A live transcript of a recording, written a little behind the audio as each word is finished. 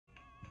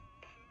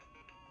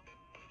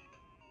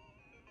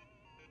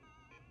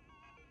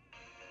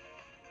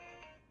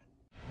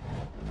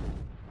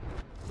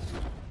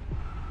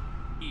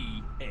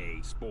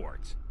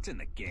Sports. It's in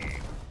the game.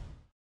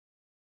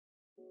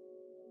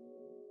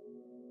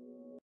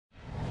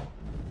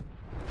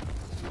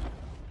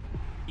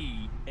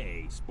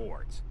 EA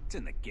Sports. It's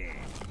in the game.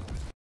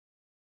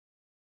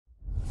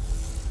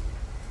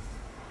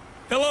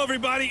 Hello,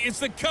 everybody. It's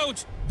the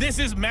coach. This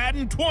is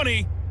Madden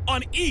 20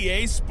 on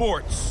EA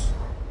Sports.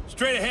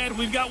 Straight ahead,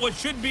 we've got what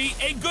should be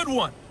a good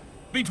one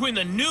between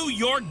the New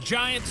York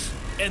Giants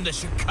and the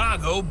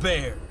Chicago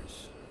Bears.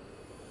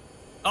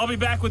 I'll be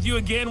back with you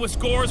again with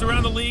scores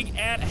around the league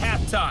at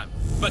halftime.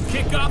 But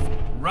kickoff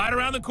right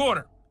around the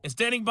corner. And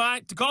standing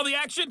by to call the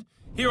action,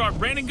 here are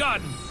Brandon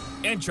Godden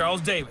and Charles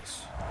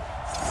Davis.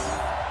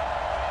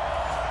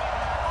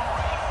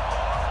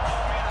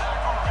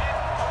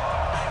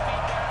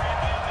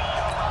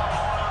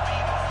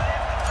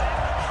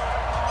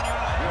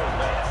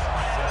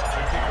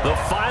 The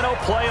final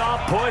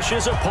playoff push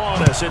is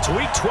upon us. It's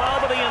week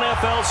 12 of the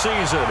NFL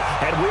season,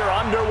 and we're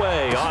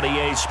underway on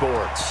EA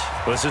Sports.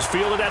 This is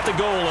fielded at the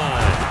goal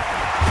line.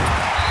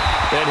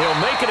 And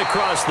he'll make it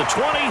across the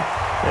 20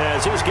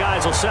 as his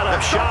guys will set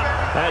up shop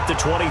at the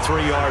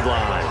 23-yard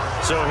line.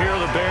 So here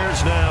are the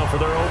Bears now for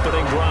their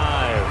opening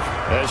drive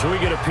as we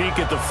get a peek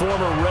at the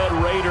former Red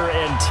Raider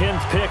and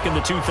 10th pick in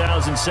the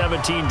 2017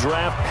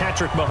 draft,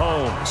 Patrick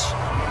Mahomes.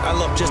 I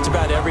love just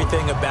about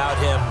everything about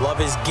him. Love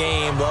his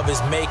game, love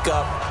his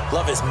makeup,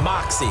 love his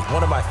moxie.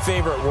 One of my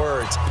favorite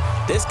words.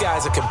 This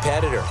guy's a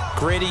competitor.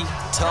 Gritty,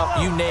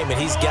 tough, you name it,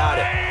 he's got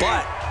it.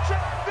 But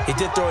he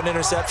did throw an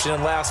interception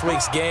in last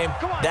week's game.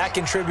 That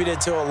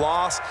contributed to a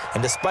loss.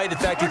 And despite the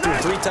fact he threw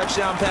 3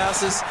 touchdown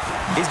passes,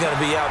 he's going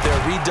to be out there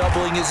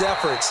redoubling his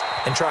efforts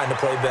and trying to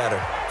play better.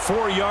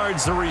 4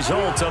 yards the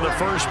result on the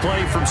first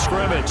play from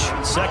scrimmage.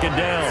 Second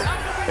down.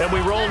 And we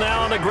roll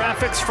now on the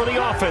graphics for the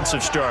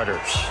offensive starters.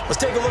 Let's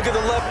take a look at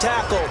the left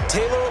tackle,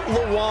 Taylor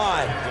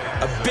Lewan.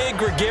 A big,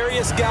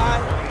 gregarious guy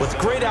with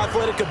great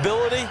athletic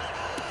ability.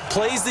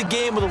 Plays the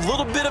game with a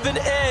little bit of an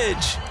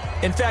edge.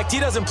 In fact, he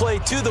doesn't play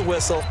to the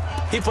whistle.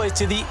 He plays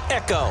to the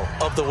echo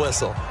of the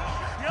whistle.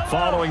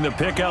 Following the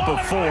pickup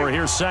of 4,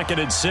 here's 2nd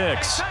and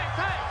 6.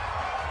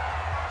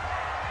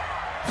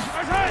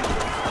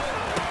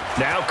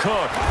 Now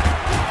Cook.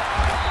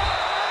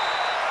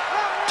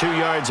 2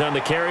 yards on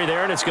the carry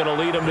there, and it's going to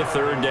lead him to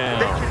 3rd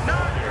down.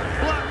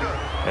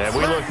 And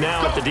we look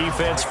now at the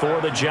defense for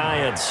the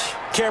Giants.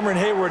 Cameron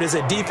Hayward is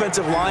a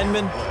defensive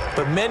lineman,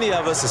 but many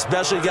of us,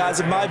 especially guys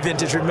of my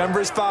vintage, remember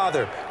his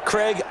father,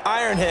 Craig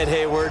Ironhead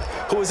Hayward,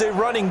 who was a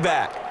running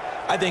back.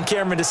 I think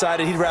Cameron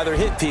decided he'd rather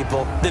hit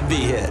people than be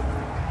hit.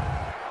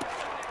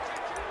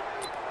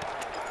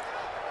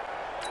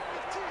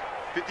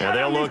 And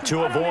they'll look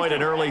to avoid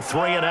an early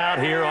 3 and out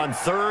here on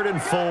 3rd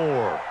and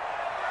 4.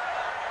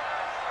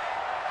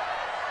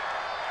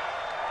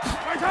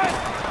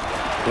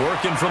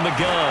 Working from the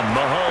gun,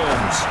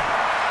 Mahomes.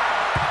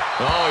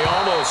 Oh, he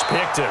almost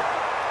picked it.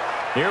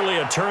 Nearly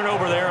a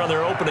turnover there on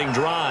their opening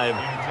drive.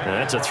 And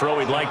that's a throw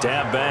he'd like to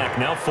have back.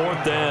 Now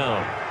 4th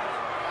down.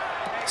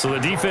 So the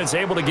defense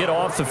able to get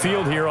off the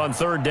field here on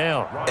 3rd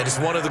down. And it's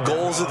one of the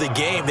goals of the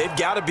game. They've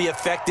got to be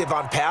effective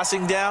on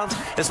passing downs.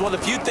 It's one of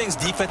the few things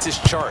defenses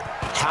chart.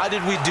 How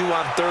did we do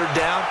on 3rd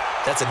down?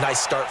 That's a nice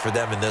start for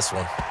them in this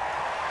one.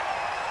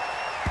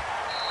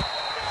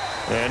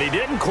 And he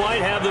didn't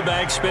quite have the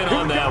backspin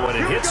on that one.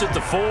 It hits at the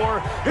 4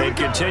 and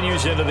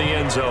continues into the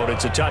end zone.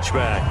 It's a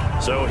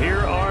touchback. So here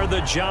are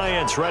the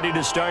Giants ready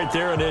to start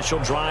their initial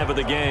drive of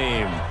the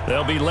game.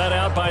 They'll be led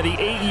out by the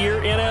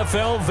 8-year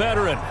NFL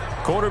veteran,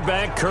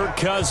 quarterback Kirk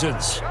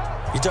Cousins.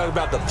 You talk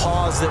about the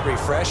pause that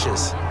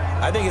refreshes.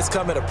 I think it's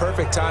come at a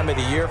perfect time of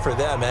the year for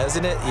them,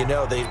 hasn't it? You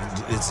know, the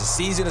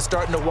season is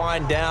starting to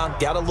wind down,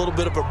 got a little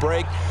bit of a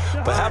break.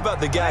 But how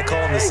about the guy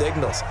calling the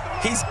signals?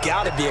 He's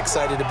got to be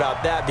excited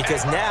about that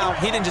because now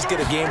he didn't just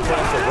get a game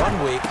plan for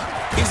 1 week.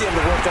 He's able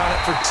to work on it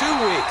for 2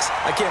 weeks.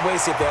 I can't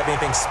wait to see if they have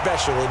anything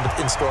special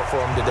in store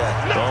for him today.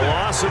 The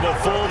loss of a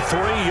full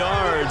 3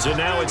 yards, and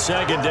now it's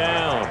 2nd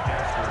down.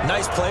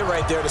 Nice play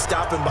right there to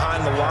stop him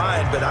behind the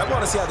line, but I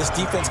want to see how this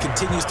defense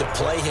continues to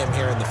play him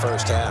here in the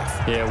first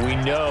half. Yeah, we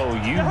know.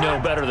 You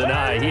know better than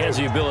I. He has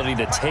the ability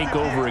to take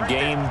over a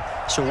game,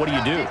 so what do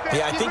you do?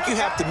 Yeah, I think you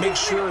have to make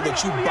sure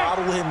that you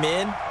bottle him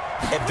in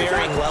at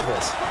varying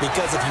levels,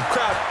 because if you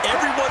crowd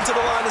everyone to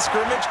the line of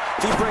scrimmage,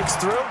 if he breaks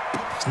through,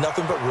 there's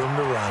nothing but room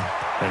to run.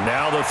 And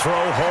now the throw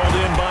hauled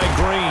in by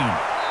Green.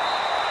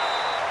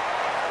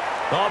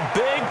 A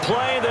big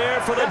play there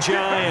for the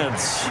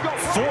Giants.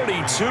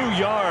 42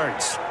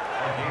 yards.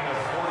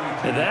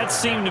 And that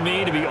seemed to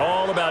me to be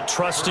all about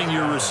trusting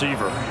your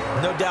receiver.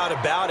 No doubt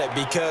about it,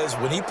 because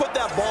when he put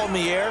that ball in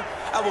the air,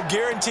 I will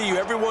guarantee you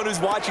everyone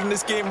who's watching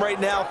this game right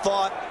now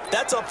thought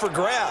that's up for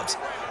grabs.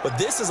 But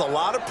this is a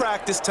lot of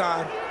practice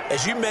time.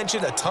 As you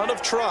mentioned, a ton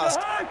of trust,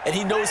 and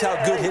he knows how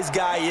good his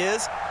guy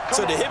is.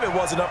 So to him, it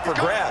wasn't up for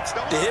grabs.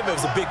 To him, it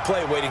was a big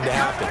play waiting to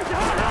happen.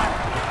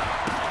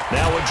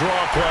 Now a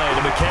draw play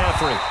to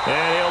McCaffrey.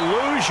 And he'll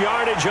lose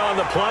yardage on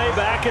the play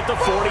back at the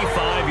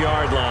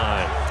 45-yard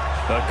line.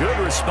 A good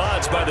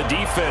response by the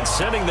defense,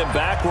 sending them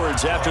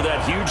backwards after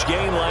that huge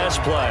gain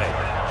last play.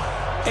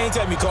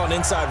 Anytime you call an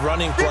inside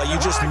running play, you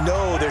just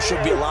know there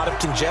should be a lot of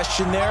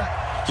congestion there.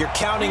 You're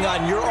counting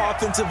on your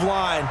offensive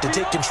line to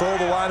take control of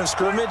the line of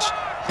scrimmage.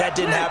 That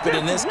didn't happen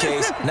in this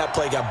case, and that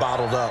play got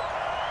bottled up.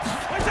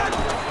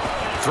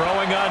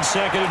 Throwing on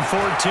 2nd and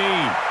 14.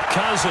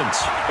 Cousins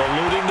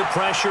eluding the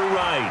pressure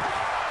right.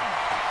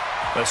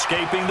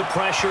 Escaping the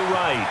pressure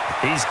right.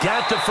 He's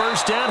got the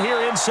first down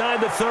here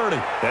inside the 30.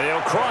 And he'll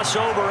cross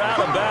over out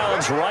of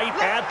bounds right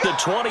at the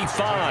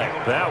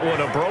 25. That one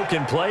a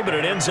broken play, but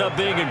it ends up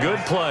being a good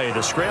play.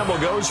 The scramble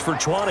goes for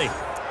 20.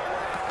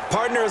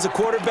 Partner, as a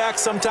quarterback,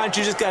 sometimes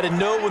you just got to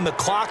know when the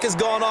clock has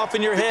gone off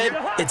in your head,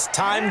 it's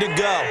time to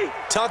go.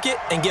 Tuck it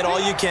and get all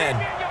you can.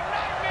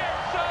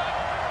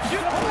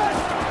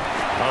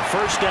 A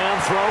first down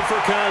throw for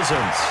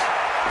Cousins.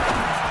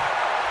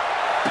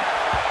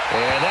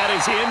 And that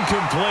is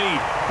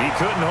incomplete. He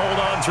couldn't hold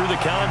on through the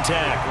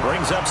contact.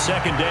 Brings up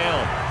 2nd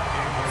down.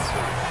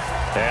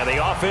 And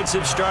the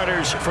offensive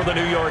starters for the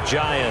New York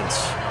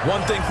Giants.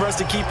 One thing for us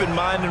to keep in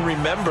mind and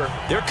remember,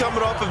 they're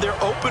coming off of their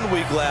open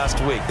week last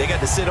week. They got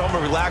to sit home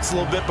and relax a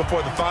little bit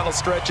before the final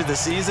stretch of the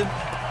season.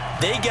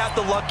 They got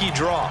the lucky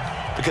draw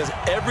because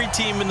every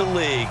team in the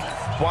league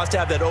wants to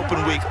have that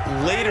open week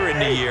later in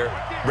the year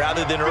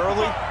rather than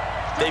early.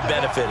 They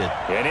benefited.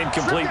 An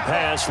incomplete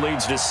pass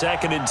leads to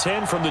 2nd and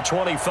 10 from the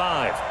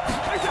 25.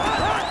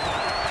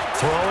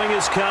 Throwing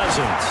is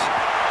Cousins.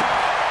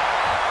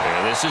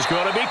 And this is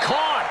going to be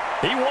caught.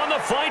 He won the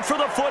fight for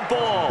the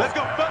football. Let's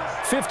go.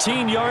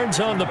 15 yards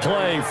on the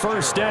play,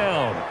 first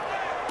down.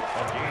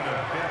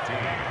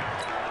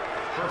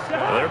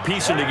 Well, they're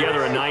piecing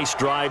together a nice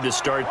drive to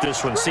start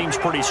this one. Seems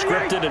pretty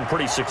scripted and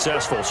pretty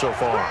successful so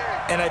far.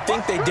 And I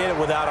think they did it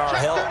without our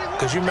help.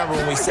 Because you remember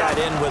when we sat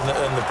in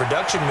the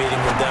production meeting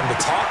with them to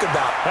talk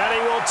about. And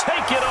he will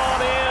take it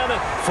on in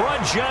for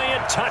a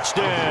Giant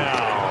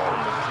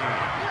touchdown.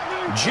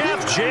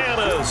 Jeff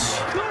Janis,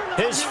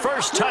 his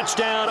first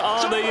touchdown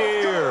on the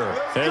year.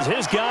 As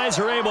his guys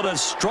are able to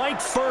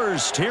strike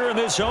first here in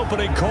this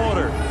opening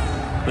quarter.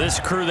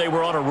 This crew, they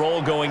were on a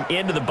roll going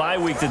into the bye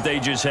week that they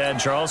just had,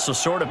 Charles, so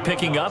sort of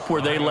picking up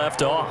where they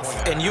left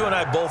off. And you and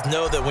I both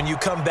know that when you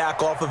come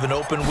back off of an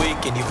open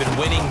week and you've been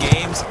winning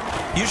games,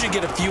 you should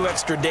get a few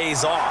extra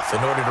days off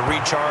in order to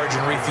recharge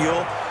and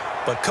refuel.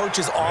 But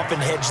coaches often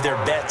hedge their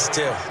bets,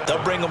 too.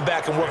 They'll bring them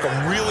back and work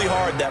them really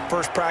hard that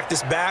first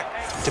practice back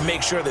to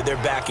make sure that they're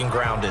back and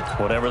grounded.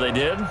 Whatever they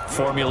did,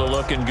 formula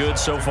looking good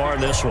so far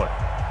in this one.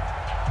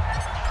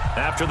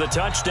 After the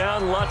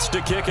touchdown, Lutz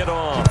to kick it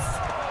off.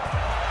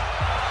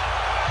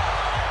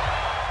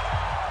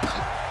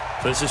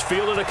 This is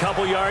fielded a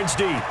couple yards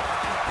deep. And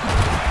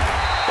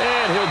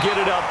he'll get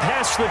it up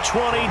past the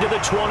 20 to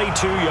the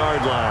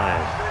 22-yard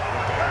line.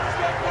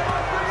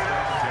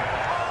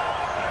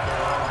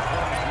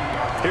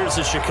 Here's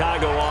the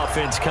Chicago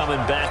offense coming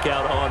back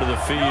out onto the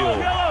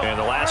field. And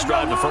the last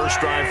drive, the first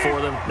drive for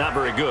them, not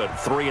very good.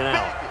 3 and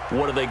out.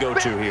 What do they go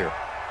to here?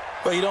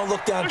 Well, you don't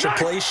look down at your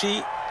play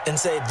sheet and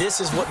say, this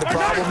is what the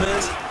problem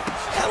is.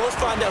 Now, let's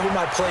find out who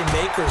my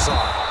playmakers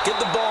are. Get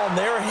the ball in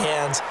their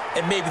hands,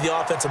 and maybe the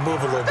offense will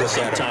move a little bit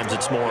better. Sometimes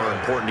it's more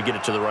important to get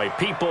it to the right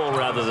people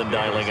rather than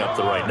dialing up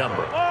the right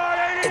number.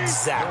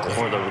 Exactly.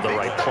 Or the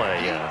right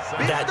play, yeah.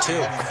 That, too.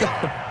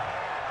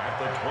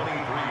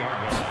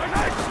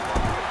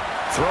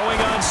 Throwing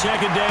on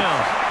 2nd down.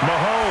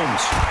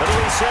 Mahomes. And the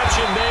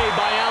reception made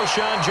by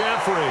Alshon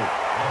Jeffrey.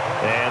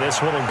 And this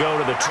one will go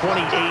to the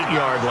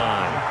 28-yard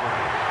line.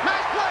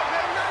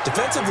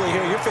 Defensively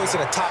here, you're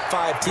facing a top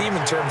 5 team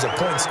in terms of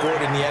points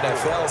scored in the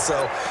NFL.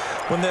 So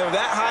when they're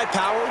that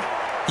high-powered,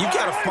 you've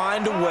got to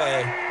find a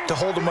way to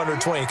hold them under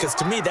 20. Because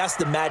to me, that's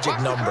the magic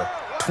number.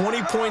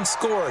 20 points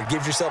scored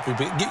gives yourself you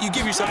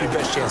give yourself your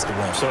best chance to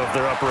win. So if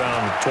they're up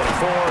around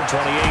 24,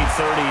 28,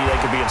 30, they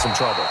could be in some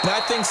trouble. And I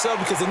think so,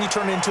 because then you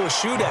turn it into a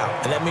shootout,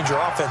 and that means your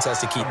offense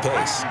has to keep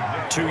pace.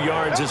 2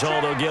 yards is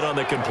all they'll get on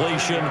the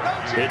completion.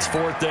 It's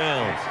 4th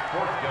down.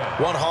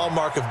 One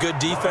hallmark of good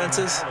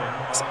defenses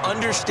is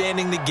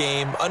understanding the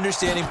game,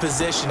 understanding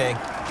positioning,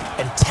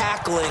 and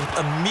tackling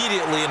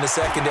immediately in the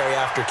secondary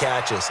after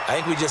catches.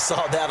 I think we just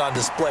saw that on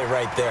display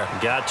right there.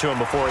 Got to him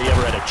before he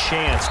ever had a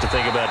chance to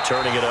think about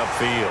turning it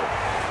upfield.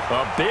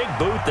 A big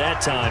boot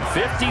that time.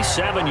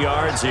 57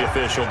 yards the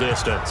official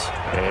distance.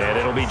 And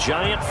it'll be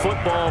Giant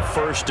football,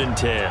 1st and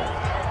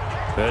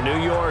 10.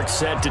 New York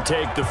set to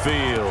take the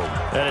field.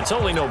 And it's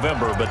only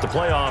November, but the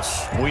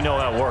playoffs, we know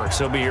how it works.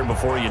 They'll be here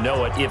before you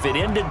know it. If it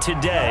ended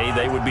today,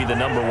 they would be the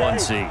 #1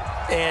 seed.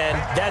 And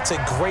that's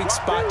a great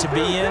spot to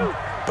be in.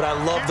 But I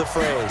love the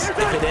phrase,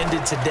 if it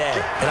ended today.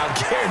 And I'll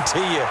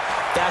guarantee you,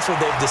 that's what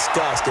they've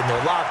discussed in their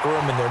locker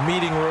room, in their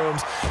meeting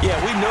rooms. Yeah,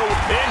 we know.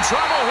 In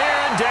trouble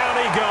here, and down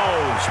he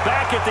goes.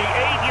 Back at the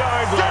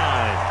 8-yard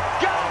line.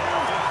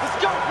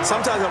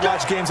 Sometimes I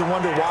watch games and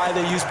wonder why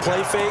they use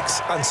play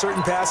fakes on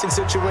certain passing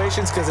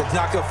situations, because it's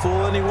not going to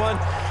fool anyone.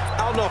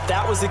 I don't know if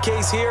that was the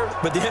case here,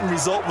 but the end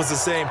result was the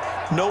same.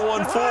 No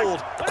one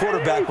fooled. The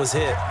quarterback was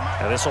hit.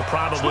 And this will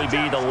probably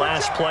be the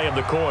last play of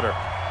the quarter.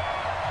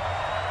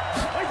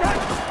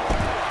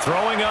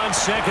 Throwing on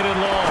 2nd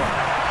and long.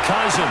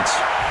 Cousins.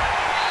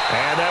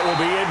 And that will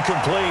be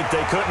incomplete.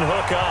 They couldn't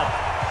hook up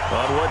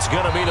on what's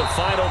going to be the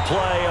final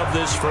play of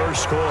this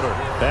first quarter.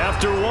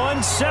 After one,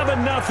 7-0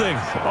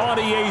 on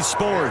EA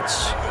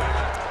Sports.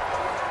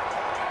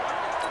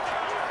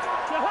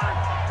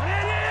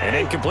 An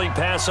incomplete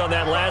pass on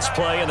that last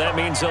play, and that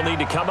means they'll need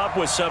to come up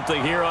with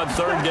something here on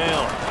third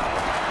down.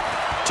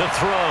 To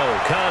throw,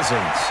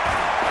 Cousins.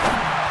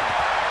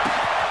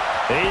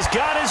 He's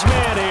got his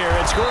man here.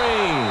 It's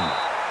Green.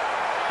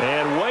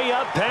 And way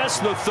up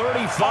past the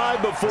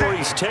 35 before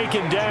he's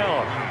taken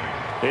down.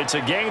 It's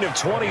a gain of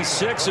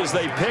 26 as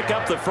they pick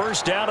up the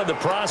first down in the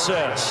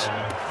process.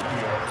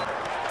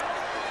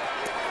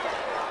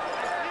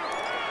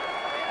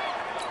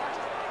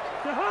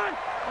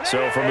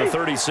 So from the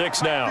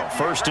 36 now,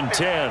 1st and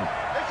 10.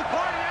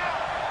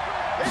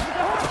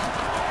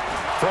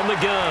 From the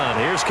gun,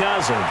 here's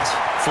Cousins.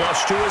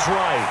 Flush to his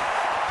right.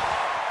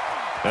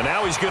 And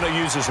now he's going to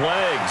use his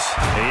legs.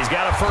 He's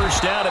got a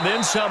first down and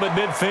then some at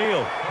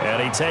midfield.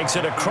 And he takes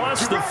it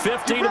across the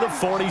 50 to the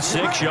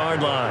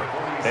 46-yard line.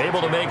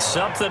 Able to make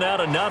something out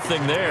of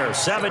nothing there.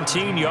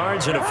 17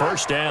 yards and a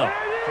first down.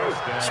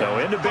 So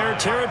into Bear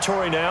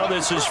territory now.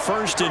 This is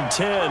 1st and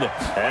 10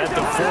 at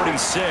the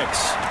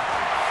 46.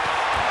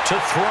 To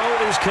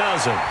throw is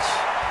Cousins.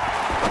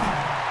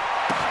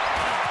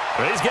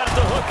 He's got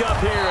the hook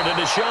up here to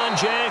Deshaun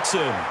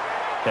Jackson.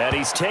 And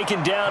he's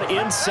taken down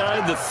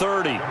inside the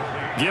 30.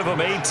 Give him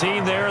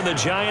 18 there, and the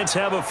Giants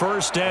have a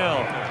first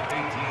down.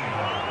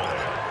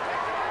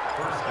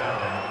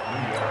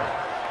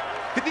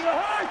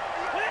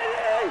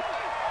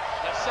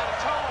 Let's set a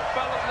tone,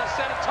 fellas. Let's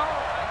set a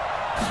tone.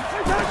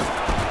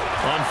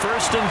 On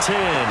 1st and 10,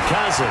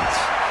 Cousins.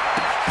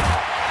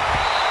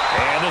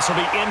 And this will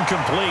be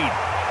incomplete.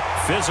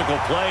 Physical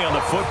play on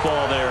the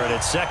football there, and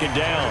it's 2nd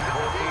down.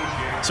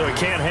 So he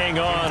can't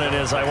hang on, and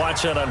as I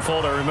watch that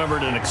unfold, I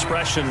remembered an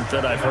expression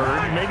that I've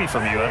heard, maybe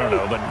from you, I don't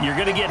know, but you're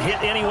going to get hit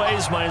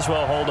anyways, might as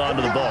well hold on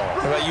to the ball.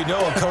 Well, you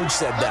know a coach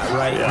said that,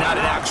 right? Yeah. Not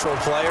an actual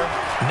player.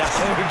 Not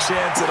a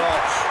chance at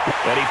all.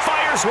 And he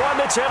fires one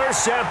that's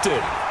intercepted.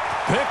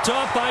 Picked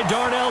up by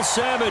Darnell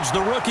Savage,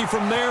 the rookie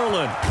from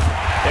Maryland.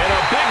 And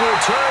a big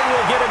return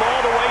will get him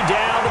all the way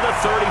down to the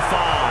 35.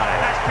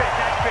 That's fit.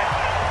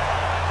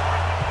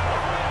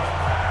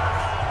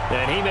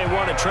 And he may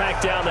want to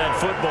track down that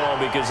football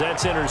because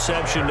that's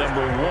interception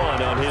number 1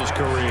 on his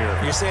career.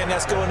 You're saying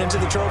that's going into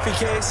the trophy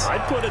case?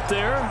 I'd put it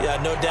there. Yeah,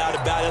 no doubt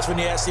about it. That's when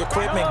you ask the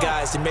equipment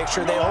guys to make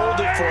sure they hold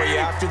it for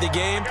you after the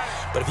game.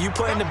 But if you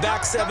play in the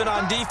back 7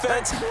 on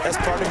defense, that's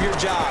part of your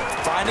job,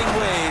 finding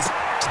ways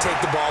to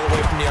take the ball away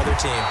from the other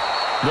team.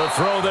 The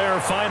throw there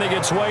finding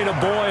its way to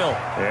Boyle.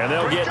 And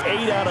they'll get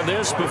 8 out of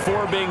this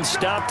before being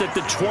stopped at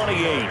the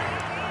 28.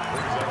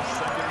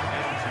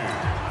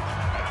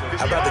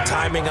 How about the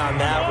timing on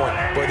that one?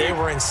 Where they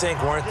were in sync,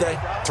 weren't they?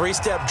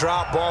 3-step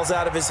drop, balls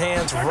out of his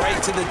hands, right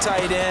to the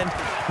tight end.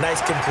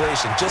 Nice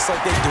completion, just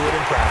like they do it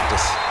in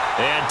practice.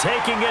 And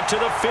taking it to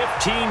the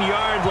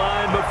 15-yard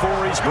line before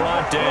he's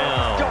brought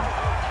down.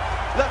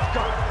 Let's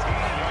go.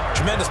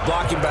 Tremendous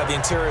blocking by the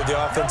interior of the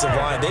offensive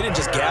line. They didn't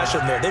just gash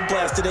him there. They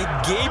blasted a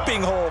gaping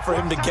hole for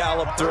him to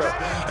gallop through.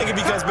 I think if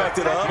he comes back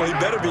to the huddle, he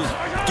better be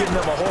giving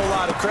them a whole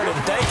lot of credit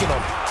and thanking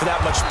them for that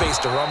much space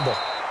to rumble.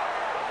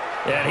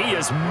 And he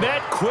is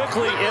met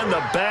quickly in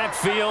the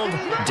backfield.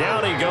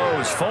 Down he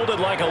goes, folded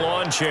like a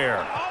lawn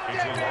chair.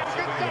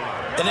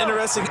 An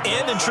interesting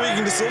and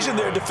intriguing decision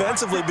there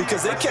defensively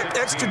because they kept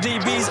extra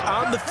DBs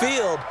on the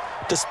field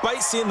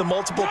despite seeing the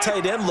multiple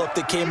tight end look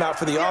that came out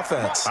for the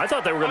offense. I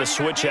thought they were going to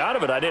switch out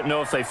of it. I didn't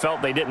know if they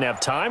felt they didn't have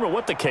time or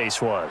what the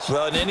case was.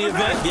 Well, in any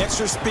event, the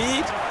extra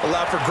speed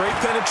allowed for great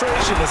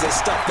penetration as they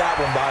stuffed that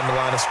one behind the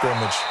line of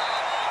scrimmage.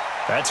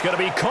 That's going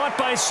to be caught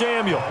by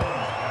Samuel.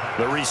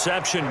 The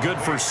reception good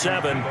for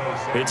 7.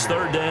 It's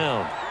 3rd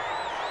down.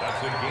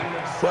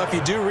 Well, if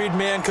you do read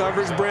man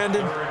coverage,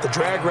 Brandon, the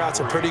drag route's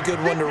a pretty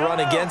good one to run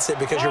against it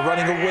because you're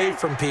running away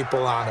from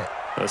people on it.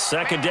 A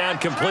 2nd down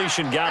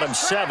completion got him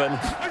 7.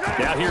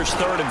 Now here's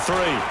 3rd and 3.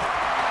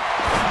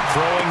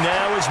 Throwing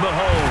now is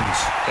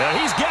Mahomes. And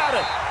he's got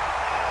it.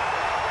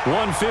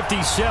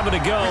 1:57 to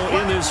go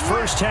in this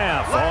first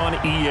half on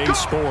EA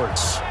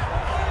Sports.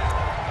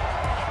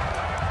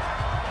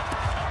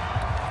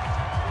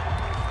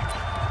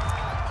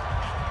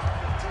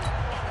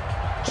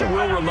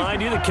 We'll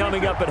remind you that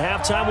coming up at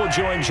halftime, we'll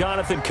join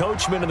Jonathan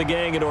Coachman and the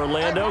gang in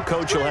Orlando.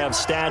 Coach will have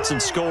stats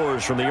and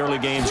scores from the early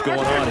games going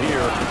on here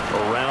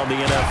around the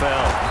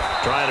NFL.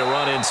 Trying to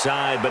run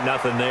inside, but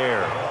nothing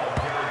there.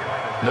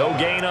 No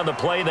gain on the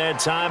play that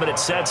time, and it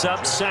sets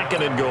up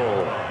 2nd and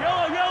goal.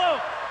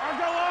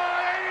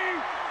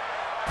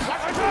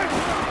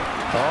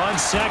 On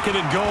 2nd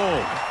and goal,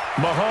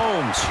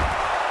 Mahomes.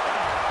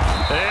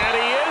 And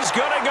he is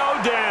going to go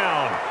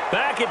down.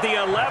 Back at the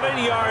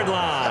 11-yard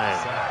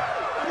line.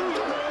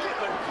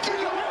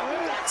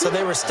 So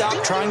they were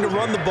stopped trying to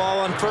run the ball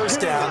on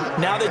 1st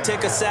down. Now they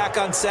take a sack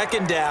on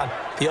 2nd down.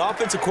 The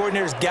offensive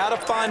coordinator's got to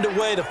find a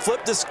way to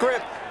flip the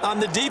script on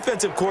the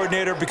defensive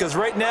coordinator because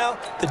right now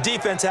the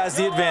defense has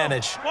the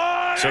advantage.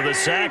 So the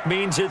sack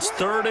means it's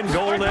 3rd and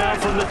goal now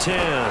from the 10.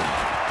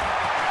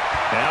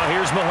 Now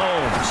here's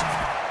Mahomes.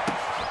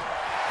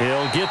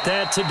 He'll get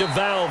that to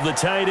DeValve, the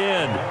tight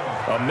end.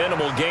 A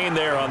minimal gain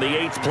there on the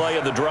 8th play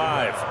of the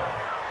drive.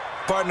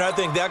 Partner, I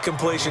think that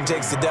completion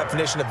takes the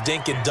definition of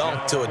dink and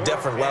dunk to a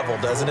different level,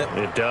 doesn't it?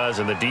 It does,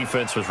 and the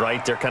defense was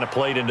right there, kind of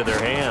played into their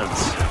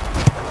hands.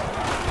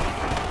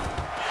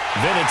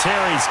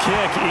 Vinatieri's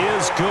kick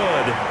is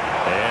good,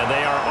 and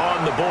they are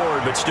on the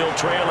board, but still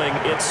trailing.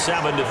 It's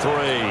 7-3.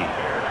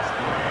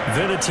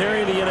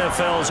 Vinatieri, the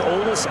NFL's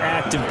oldest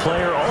active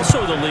player,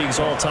 also the league's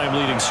all-time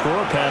leading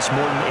scorer, past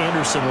Morton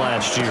Anderson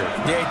last year.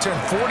 Yeah, he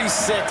turned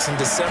 46 in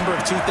December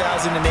of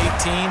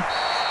 2018.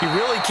 You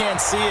really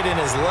can't see it in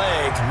his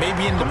leg.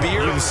 Maybe in the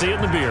beard. You can see it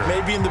in the beard.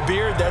 Maybe in the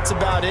beard. That's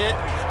about it.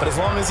 But as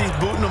long as he's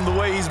booting him the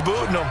way he's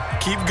booting him,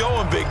 keep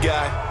going, big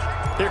guy.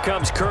 Here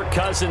comes Kirk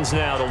Cousins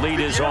now to lead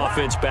his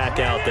offense back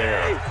out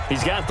there.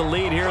 He's got the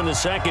lead here in the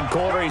second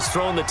quarter. He's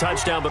thrown the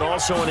touchdown, but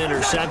also an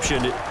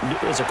interception.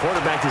 As a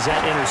quarterback, does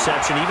that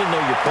interception, even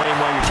though you're playing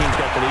while your team's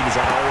got the lead, does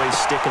that always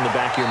stick in the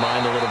back of your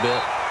mind a little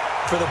bit?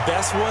 For the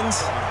best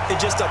ones, it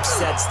just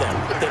upsets them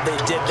that they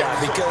did that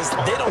because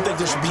they don't think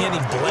there should be any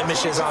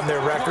blemishes on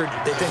their record.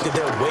 They think that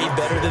they're way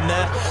better than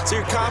that. So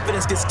your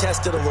confidence gets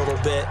tested a little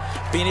bit.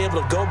 Being able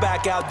to go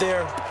back out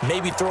there,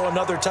 maybe throw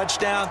another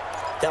touchdown,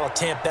 that'll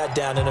tamp that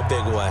down in a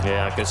big way.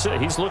 Yeah, like I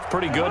said, he's looked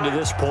pretty good to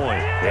this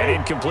point. That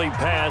incomplete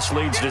pass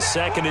leads to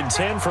 2nd and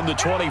 10 from the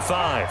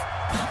 25.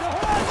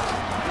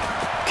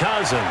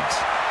 Cousins.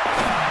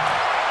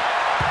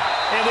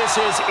 And this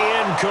is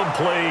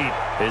incomplete.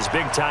 His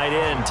big tight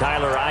end,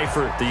 Tyler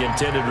Eifert, the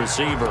intended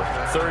receiver.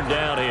 3rd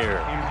down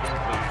here.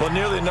 Well,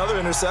 nearly another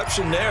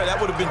interception there. That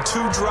would have been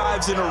 2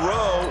 drives in a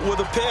row with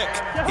a pick.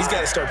 He's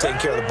got to start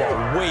taking care of the ball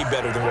way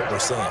better than what we're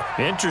seeing.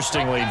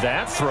 Interestingly,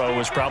 that throw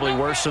was probably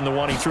worse than the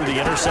one he threw the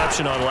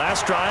interception on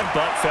last drive,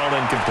 but fell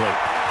incomplete.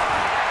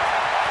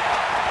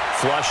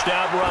 Flushed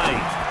out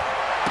right.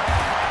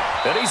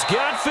 And he's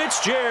got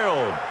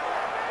Fitzgerald.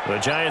 The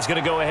Giants going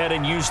to go ahead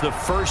and use the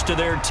first of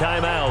their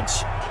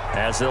timeouts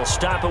as they'll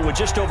stop it with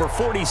just over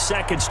 40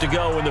 seconds to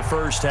go in the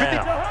first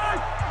half.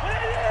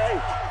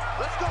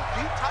 Let's go,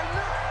 deep, tighten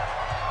up.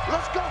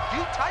 Let's go,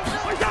 deep, tighten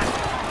up.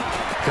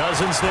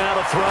 Cousins now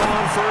to throw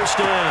on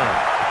 1st down.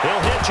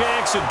 He'll hit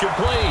Jackson,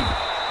 complete.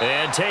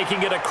 And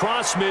taking it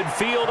across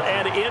midfield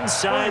and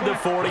inside the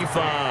 45.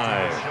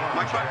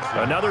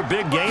 Another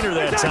big gainer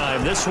that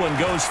time. This one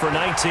goes for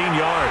 19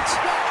 yards.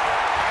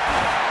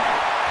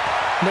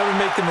 Never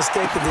make the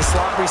mistake of the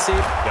slot receiver.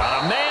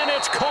 Got a man,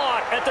 it's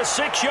caught at the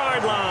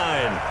 6-yard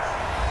line.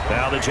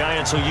 Now the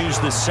Giants will use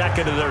the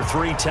second of their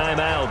 3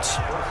 timeouts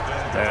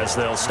as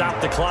they'll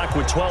stop the clock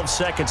with 12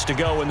 seconds to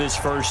go in this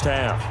first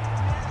half.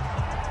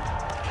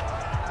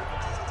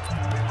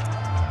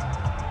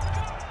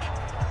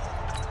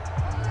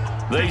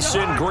 They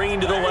send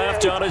Green to the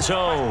left on his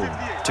own.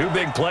 2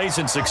 big plays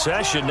in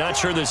succession. Not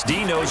sure this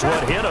D knows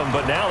what hit him,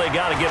 but now they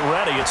got to get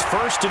ready. It's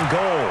 1st and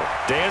goal.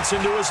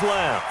 Dancing to his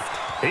left.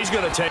 He's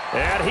going to take,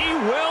 and he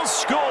will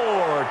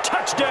score.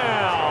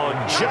 Touchdown,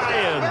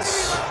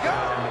 Giants.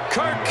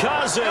 Kirk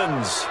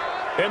Cousins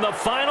in the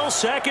final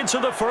seconds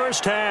of the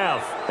first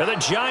half. And the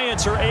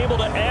Giants are able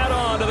to add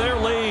on to their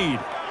lead.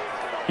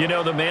 You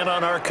know, the man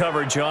on our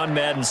cover, John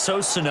Madden,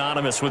 so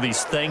synonymous with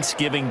these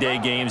Thanksgiving Day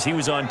games. He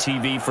was on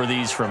TV for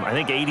these from, I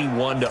think,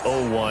 81 to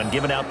 01,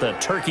 giving out the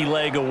Turkey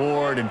Leg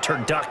Award and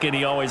turducken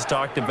he always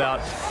talked about.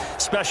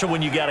 Special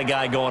when you got a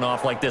guy going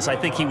off like this. I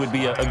think he would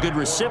be a good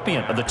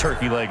recipient of the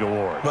Turkey Leg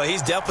Award. Well,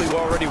 he's definitely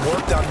already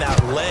worked on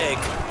that leg.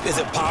 Is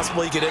it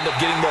possible he could end up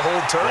getting the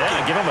whole turkey?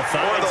 Yeah, give him a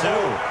thigh, or the too.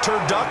 whole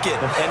turducken.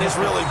 And it's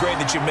really great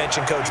that you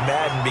mentioned Coach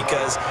Madden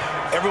because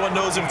everyone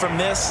knows him from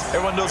this.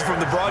 Everyone knows him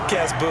from the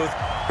broadcast booth.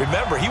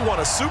 Remember, he won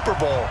a Super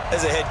Bowl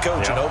as a head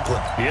coach in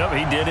Oakland. Yep,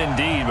 he did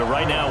indeed. But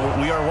right now,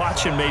 we are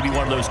watching maybe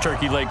one of those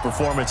turkey leg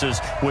performances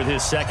with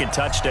his 2nd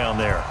touchdown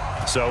there.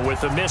 So with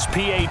the missed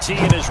PAT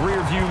in his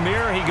rearview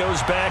mirror, he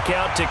goes back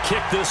out to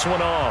kick this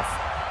one off.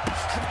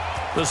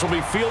 This will be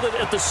fielded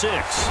at the 6.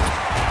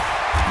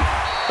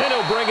 And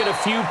he'll bring it a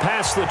few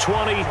past the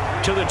 20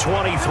 to the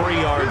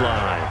 23-yard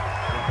line.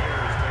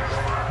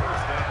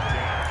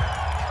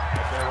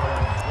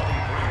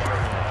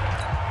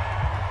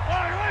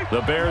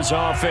 The Bears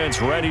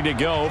offense ready to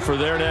go for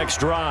their next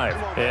drive.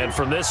 And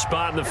from this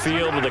spot in the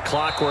field with the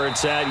clock where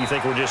it's at, you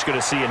think we're just going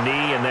to see a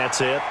knee and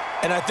that's it?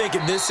 And I think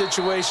in this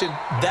situation,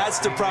 that's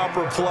the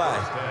proper play.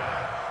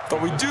 But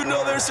we do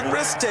know there's some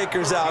risk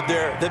takers out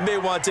there that may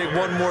want to take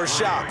one more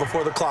shot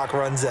before the clock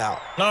runs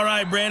out. All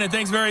right, Brandon,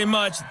 thanks very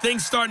much.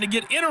 Things starting to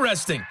get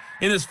interesting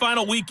in this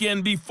final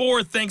weekend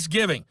before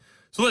Thanksgiving.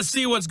 So let's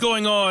see what's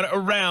going on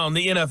around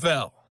the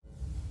NFL.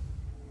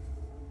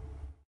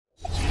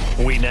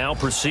 We now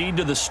proceed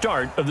to the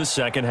start of the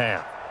second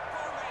half.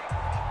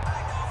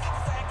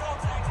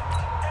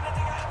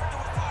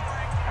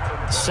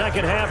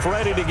 Second half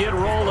ready to get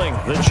rolling.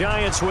 The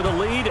Giants with a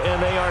lead,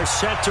 and they are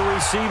set to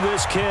receive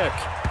this kick.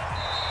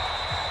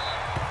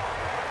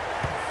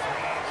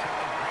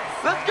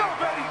 Let's go,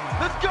 baby.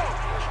 Let's go.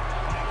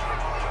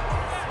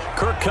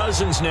 Kirk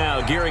Cousins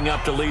now gearing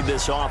up to lead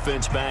this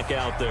offense back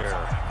out there.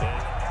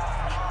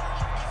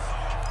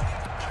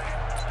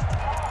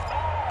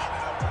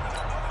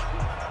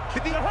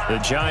 The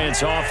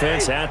Giants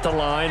offense at the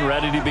line,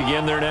 ready to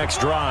begin their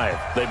next drive.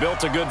 They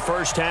built a good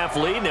first half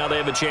lead. Now they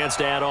have a chance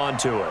to add on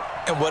to it.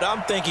 And what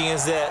I'm thinking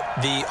is that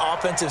the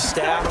offensive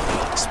staff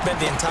spent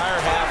the entire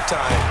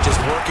halftime just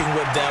working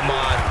with them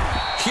on,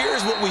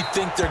 here's what we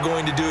think they're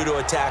going to do to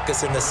attack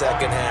us in the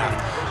second half.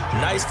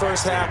 Nice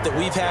first half that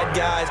we've had,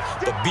 guys,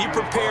 but be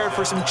prepared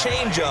for some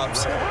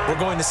change-ups. We're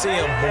going to see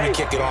them when we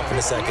kick it off in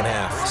the second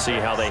half. See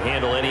how they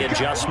handle any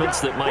adjustments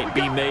that might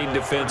be made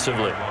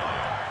defensively.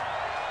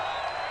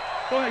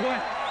 Go ahead, go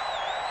ahead.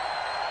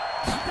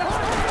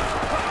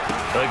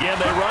 Again,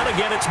 they run.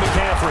 Again, it's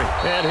McCaffrey.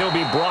 And he'll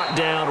be brought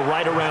down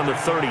right around the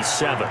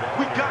 37.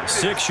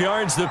 6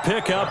 yards the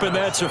pickup, and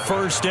that's a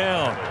first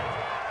down.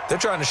 They're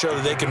trying to show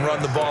that they can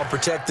run the ball and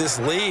protect this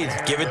lead.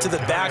 Give it to the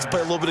backs,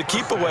 play a little bit of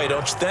keep away,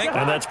 don't you think?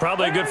 And that's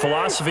probably a good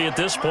philosophy at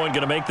this point,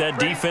 going to make that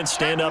defense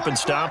stand up and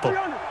stop them.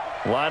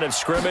 Line of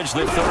scrimmage,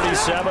 the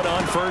 37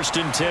 on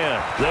 1st and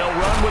 10. They'll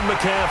run with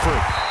McCaffrey.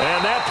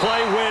 And that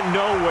play went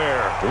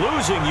nowhere.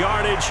 Losing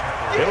yardage.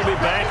 It'll be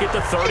back at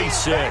the 36.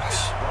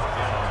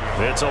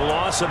 It's a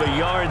loss of a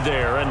yard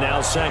there, and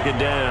now second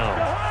down.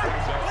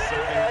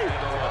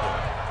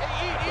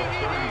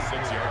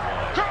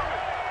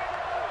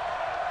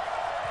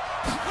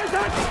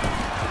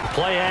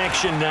 Play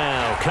action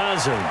now.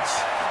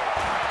 Cousins.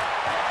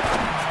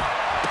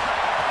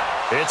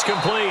 It's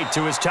complete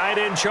to his tight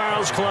end,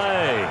 Charles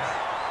Clay.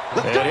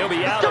 And he'll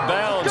be out of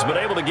bounds, but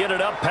able to get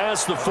it up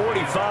past the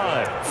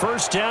 45.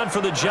 First down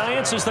for the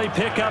Giants as they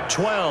pick up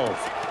 12.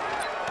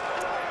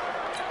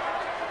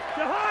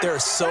 There are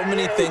so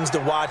many things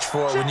to watch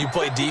for when you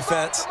play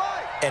defense.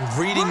 And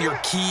reading your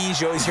keys,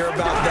 you always hear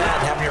about that,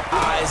 and having your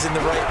eyes in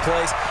the right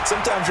place.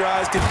 Sometimes your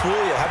eyes can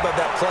fool you. How about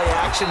that play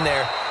action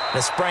there? And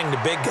it sprang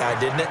the big guy,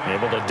 didn't it?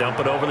 Able to dump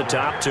it over the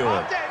top to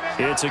him.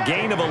 It's a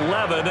gain of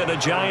 11 and a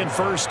Giant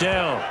first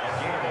down.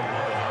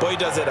 Boy, he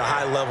does it at a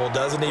high level,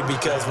 doesn't he?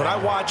 Because when I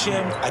watch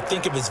him, I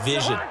think of his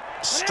vision.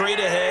 Straight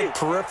ahead,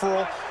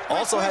 peripheral.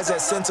 Also has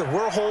that sense of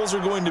where holes are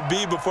going to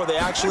be before they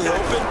actually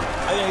open.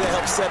 I think that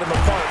helps set him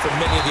apart from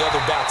many of the other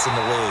backs in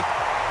the league.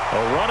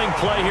 A running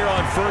play here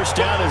on first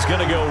down is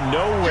going to go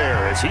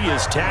nowhere as he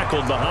is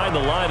tackled behind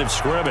the line of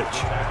scrimmage.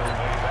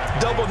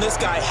 Doubling this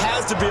guy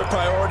has to be a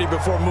priority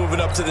before moving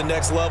up to the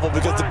next level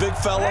because the big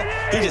fella,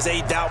 he just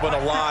ate that one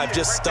alive,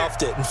 just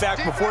stuffed it. In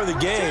fact, before the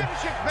game,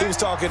 he was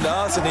talking to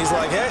us, and he's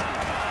like, hey,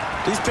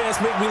 these pants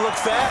make me look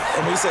fat?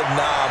 And we said,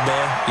 nah,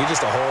 man, you're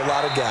just a whole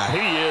lot of guy.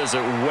 He is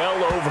at well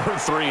over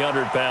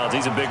 300 pounds.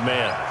 He's a big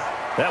man.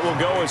 That will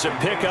go as a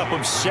pickup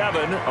of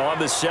 7 on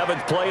the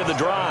 7th play of the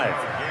drive.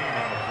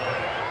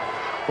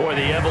 Boy,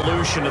 the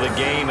evolution of the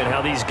game and how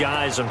these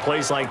guys on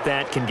plays like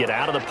that can get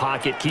out of the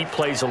pocket, keep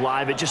plays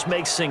alive, it just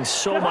makes things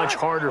so much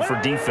harder for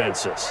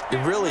defenses.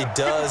 It really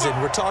does, and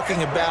we're talking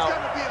about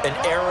an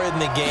era in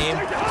the game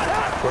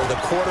where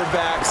the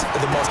quarterbacks are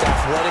the most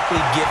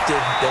athletically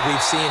gifted that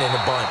we've seen in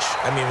a bunch.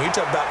 I mean, when you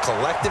talk about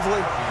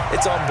collectively,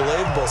 it's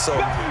unbelievable. So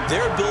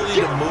their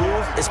ability to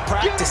move is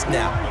practiced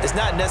now. It's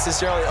not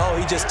necessarily, oh,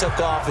 he just took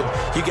off and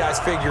you guys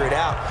figure it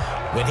out.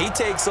 When he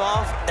takes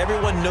off,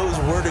 everyone knows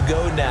where to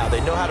go now. They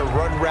know how to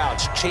run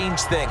routes, change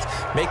things,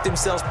 make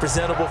themselves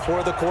presentable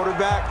for the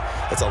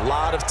quarterback. It's a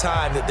lot of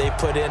time that they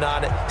put in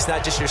on it. It's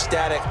not just your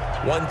static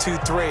 1, 2,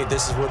 3.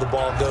 This is where the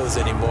ball goes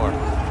anymore.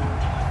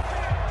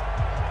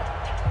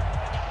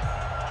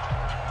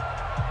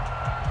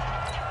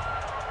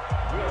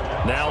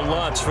 Now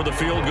Lutz for the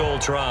field goal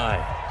try.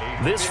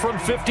 This from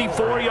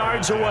 54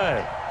 yards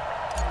away.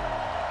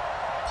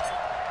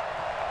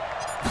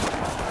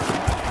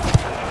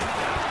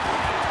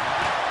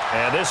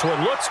 And this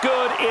one looks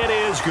good. It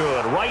is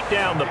good. Right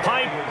down the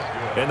pipe.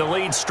 And the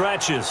lead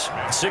stretches.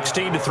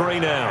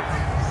 16-3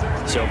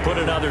 now. So put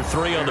another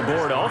 3 on the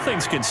board. All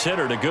things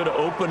considered, a good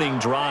opening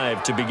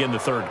drive to begin the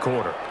third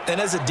quarter. And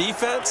as a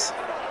defense,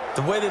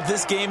 the way that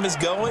this game is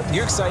going,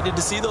 you're excited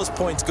to see those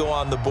points go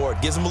on the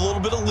board. Gives them a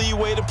little bit of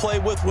leeway to play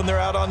with when they're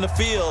out on the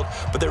field.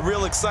 But they're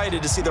real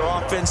excited to see their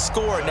offense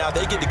score. Now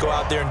they get to go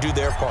out there and do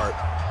their part.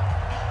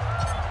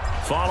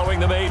 Following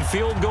the made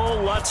field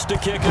goal, Lutz to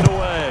kick it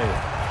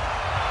away.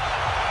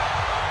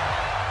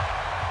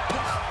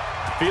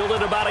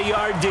 Fielded about a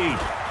yard deep.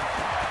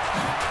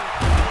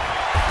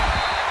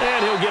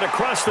 And he'll get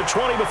across the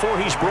 20 before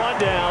he's brought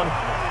down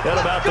at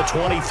about the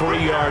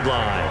 23-yard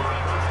line.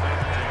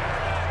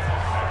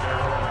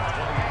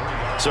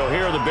 So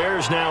here are the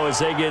Bears now as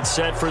they get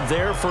set for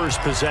their first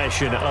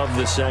possession of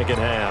the second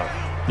half.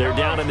 They're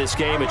down in this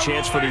game. A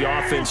chance for the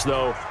offense,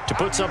 though, to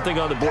put something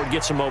on the board,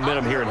 get some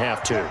momentum here in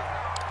half 2.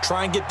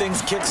 Try and get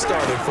things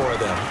kick-started for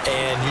them.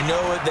 And you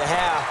know at the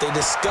half, they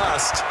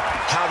discussed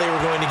how they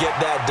were going to get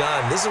that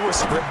done. This is where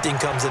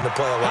scripting comes into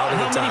play a lot of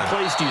the time. How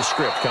many plays do you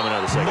script coming out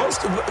of the second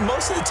half?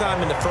 Most of the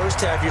time in the first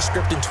half, you're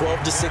scripting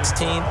 12 to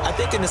 16. I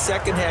think in the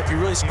second half,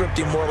 you're really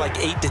scripting more like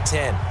 8 to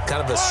 10.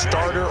 Kind of a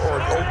starter or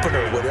an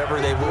opener,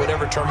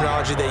 whatever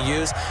terminology they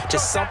use.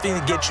 Just something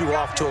to get you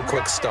off to a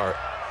quick start.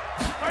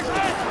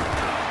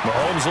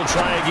 Mahomes will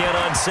try again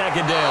on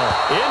second down.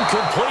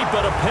 Incomplete,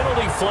 but a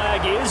penalty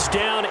flag is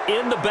down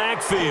in the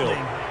backfield.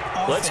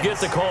 Let's get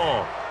the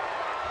call.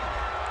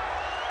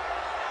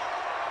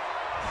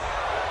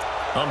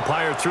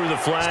 Umpire threw the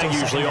flag,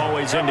 usually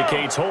always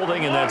indicates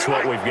holding, and that's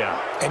what we've got.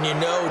 And you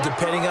know,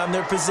 depending on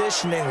their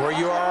positioning, where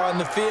you are on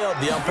the field,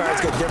 the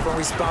umpire's got different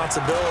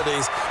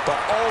responsibilities, but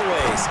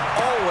always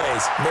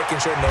making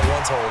sure no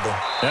one's holding.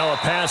 Now a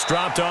pass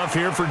dropped off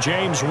here for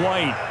James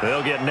White.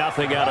 They'll get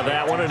nothing out of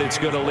that one, and it's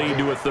going to lead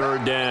to a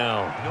third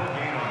down.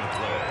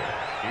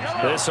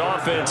 This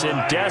offense in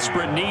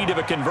desperate need of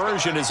a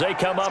conversion as they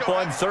come up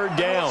on third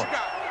down.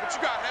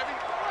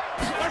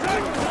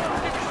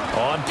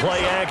 On play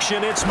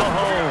action, it's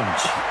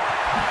Mahomes.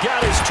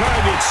 Got his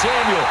target,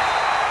 Samuel.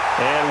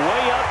 And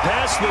way up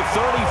past the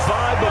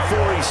 35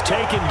 before he's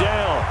taken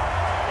down.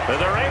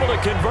 And they're able to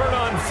convert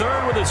on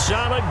third with a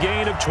solid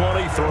gain of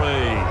 23.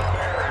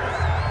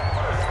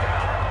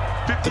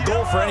 The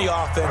goal for any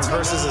offense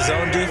versus his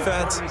own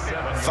defense,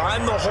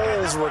 find the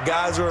holes where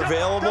guys are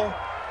available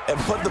and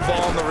put the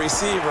ball on the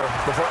receiver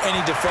before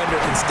any defender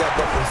can step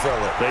up and fill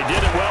it. They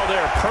did it well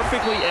there.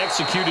 Perfectly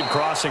executed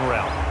crossing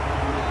route.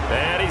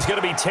 And he's going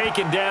to be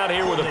taken down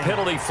here with a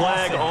penalty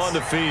flag on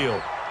the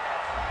field.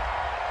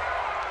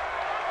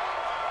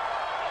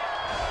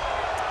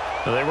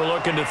 They were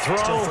looking to throw,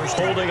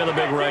 holding on the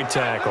big right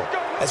tackle.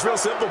 That's real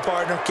simple,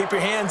 partner. Keep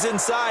your hands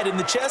inside in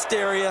the chest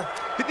area.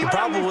 You're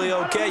probably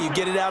okay. You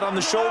get it out on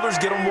the shoulders,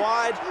 get them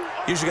wide.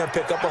 Usually going to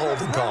pick up a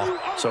holding call.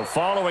 So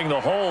following the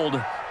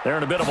hold, they're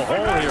in a bit of a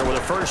hole here with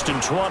a 1st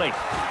and 20.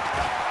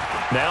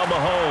 Now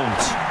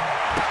Mahomes.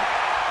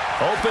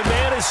 Open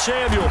man is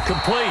Samuel,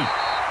 complete.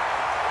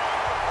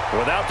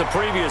 Without the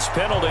previous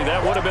penalty,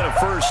 that would have been a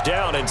first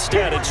down.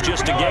 Instead, it's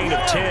just a gain of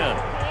 10.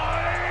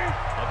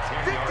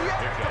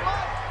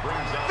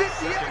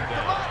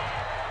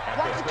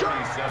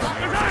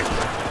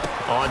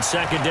 On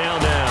second down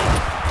now,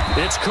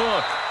 it's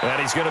Cook. And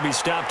he's going to be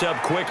stopped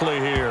up quickly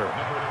here.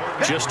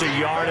 Just a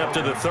yard up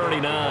to the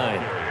 39.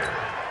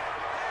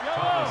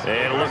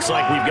 And it looks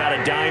like we've got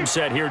a dime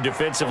set here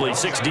defensively.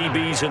 6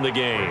 DBs in the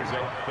game.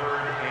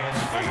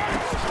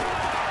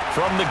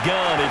 From the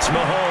gun, it's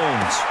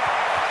Mahomes.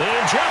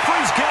 And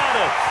Jeffrey's got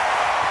it.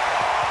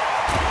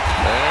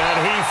 And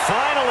he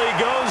finally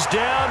goes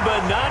down,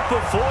 but not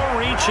before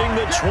reaching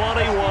the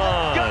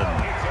 21.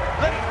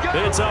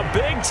 It's a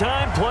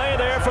big-time play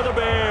there for the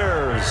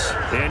Bears.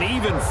 And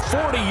even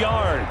 40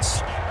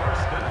 yards.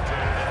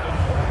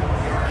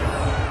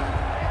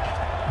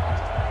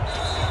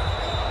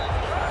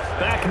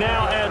 Back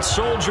now at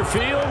Soldier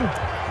Field.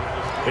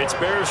 It's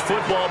Bears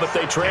football, but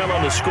they trail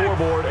on the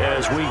scoreboard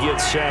as we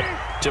get set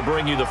to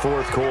bring you the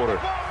fourth quarter.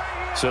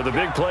 So the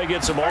big play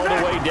gets them all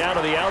the way down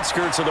to the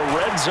outskirts of the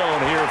red zone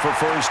here for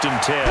 1st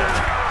and 10.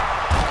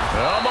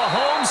 Well,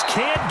 Mahomes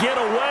can't get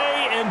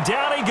away, and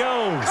down he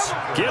goes.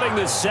 Getting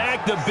the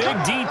sack, the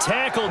big D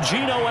tackle,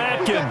 Geno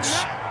Atkins.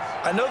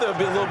 I know there'll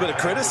be a little bit of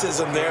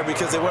criticism there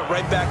because they went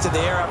right back to the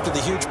air after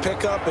the huge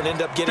pickup and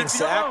end up getting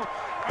sacked.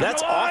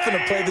 That's often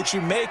a play that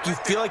you make. You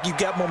feel like you've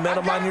got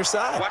momentum on your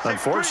side.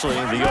 Unfortunately,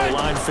 the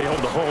O-line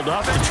failed to hold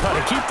up to try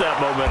to keep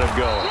that momentum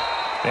going.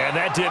 And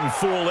that didn't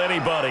fool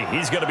anybody.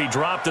 He's going to be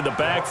dropped in the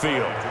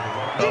backfield.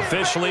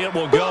 Officially, it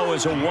will go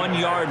as a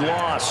 1-yard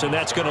loss, and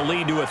that's going to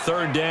lead to a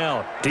third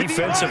down.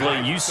 Defensively,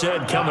 you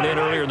said coming in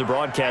earlier in the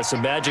broadcast, the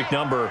magic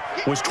number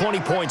was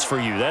 20 points for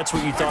you. That's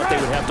what you thought they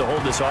would have to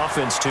hold this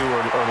offense to,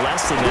 or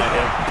less than that.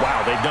 And wow,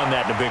 they've done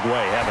that in a big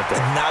way, haven't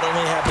they? And not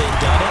only have they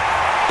done it,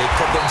 they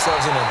put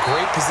themselves in a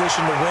great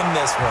position to win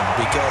this one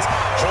because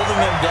holding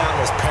them down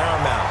was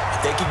paramount.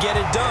 If they could get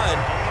it done,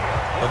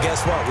 well,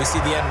 guess what? We see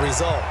the end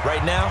result.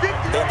 Right now,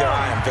 they have their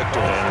eye on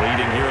victory. And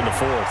leading here in the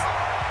fourth.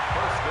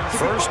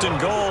 1st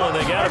and goal, and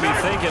they got to be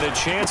thinking a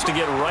chance to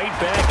get right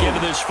back into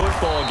this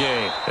football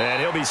game.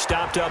 And he'll be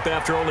stopped up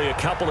after only a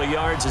couple of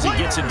yards as he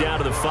gets it down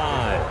to the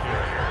 5.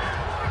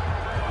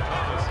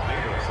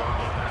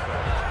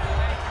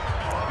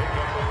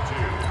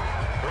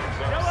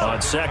 On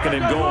 2nd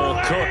and goal,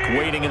 Cook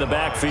waiting in the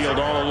backfield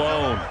all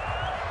alone.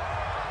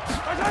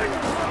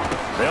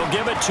 They'll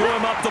give it to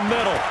him up the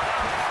middle.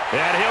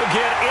 And he'll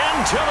get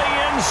into the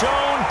end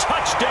zone.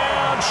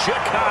 Touchdown,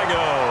 Chicago.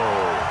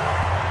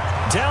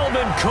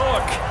 Dalvin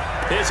Cook,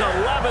 his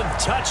 11th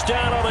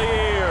touchdown of the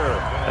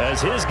year,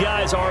 as his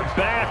guys are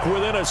back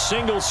within a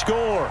single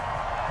score.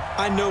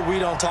 I know we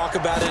don't talk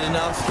about it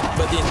enough,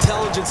 but the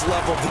intelligence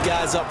level of the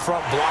guys up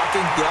front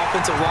blocking, the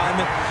offensive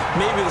linemen,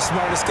 maybe the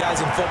smartest guys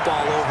in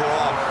football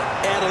overall.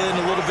 Add in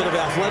a little bit of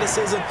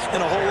athleticism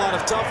and a whole lot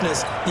of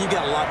toughness, you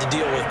got a lot to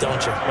deal with, don't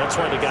you? That's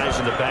why the guys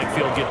in the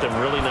backfield get them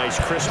really nice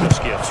Christmas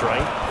gifts,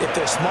 right? If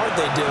they're smart,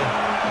 they do.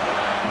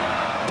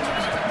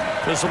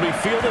 This will be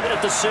fielded at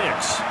the 6.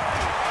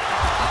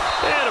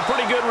 And a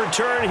pretty good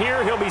return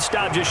here. He'll be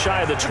stopped just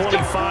shy of the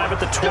 25 at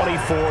the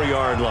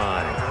 24-yard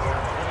line.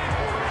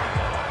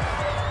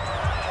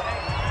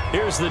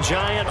 Here's the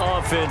Giant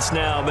offense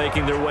now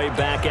making their way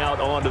back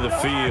out onto the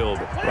field.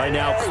 Right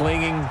now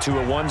clinging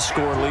to a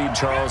 1-score lead,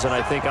 Charles, and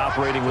I think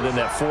operating within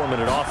that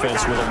 4-minute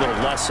offense with a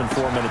little less than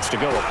 4 minutes to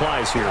go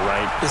applies here,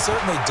 right? It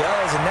certainly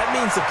does, and that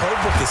means the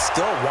playbook is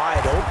still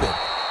wide open.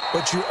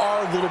 but you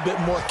are a little bit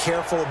more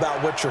careful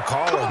about what you're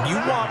calling. You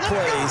want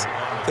plays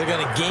that are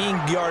going to gain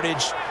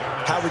yardage,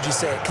 how would you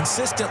say it,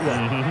 consistently,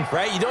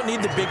 right? You don't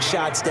need the big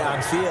shots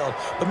downfield,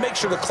 but make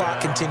sure the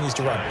clock continues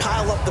to run.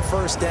 Pile up the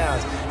first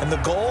downs. And the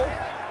goal,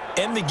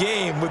 end the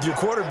game with your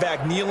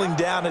quarterback kneeling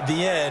down at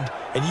the end,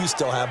 and you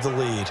still have the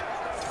lead.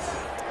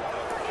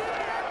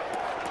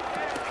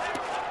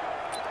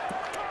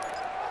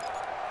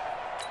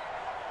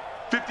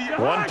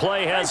 One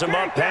play has him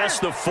up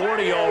past the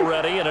 40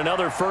 already, and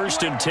another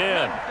 1st and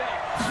 10.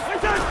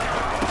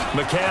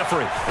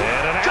 McCaffrey,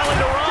 and an alley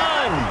to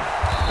run.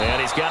 And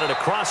he's got it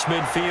across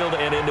midfield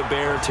and into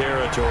Bear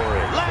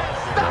territory.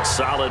 A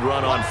solid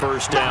run on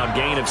 1st down.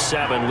 Gain of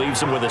 7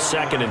 leaves him with a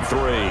 2nd and 3.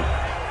 It's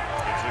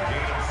a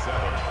gain of 7.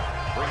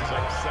 Brings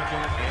up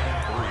 2nd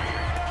and 3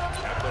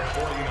 at the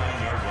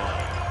 49-yard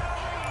line.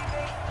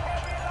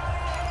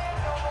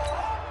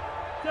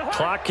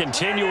 Clock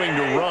continuing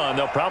to run.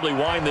 They'll probably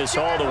wind this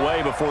all the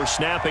way before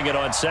snapping it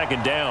on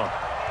 2nd down.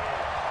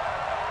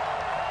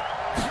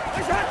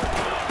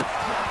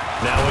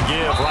 Now a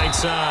give, right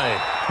side.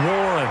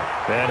 Warren,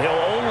 and he'll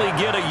only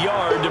get a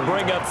yard to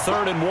bring up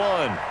 3rd and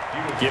 1.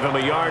 Give him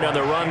a yard on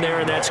the run there,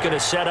 and that's going to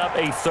set up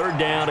a 3rd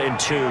down and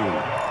 2.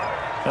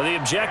 Now the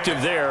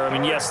objective there, I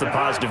mean, yes, the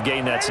positive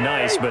gain, that's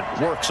nice, but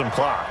work some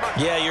clock.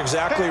 Yeah, you're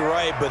exactly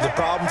right, but the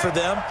problem for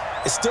them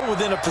is still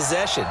within a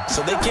possession,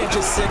 so they can't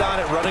just sit on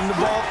it running the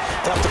ball.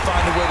 They have to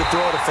find a way to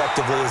throw it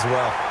effectively as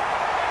well.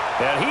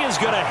 And he is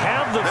going to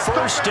have the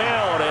 1st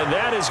down, and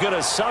that is going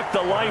to suck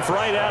the life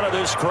right out of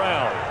this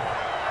crowd.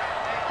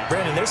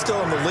 Brandon, they're still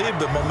in the lead,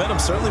 but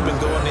momentum's certainly been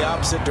going the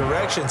opposite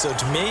direction. So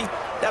to me,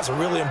 that's a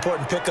really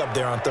important pickup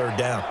there on 3rd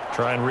down.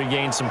 Try and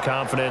regain some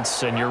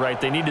confidence, and you're right.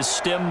 They need to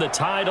stem the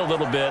tide a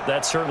little bit.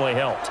 That certainly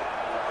helped.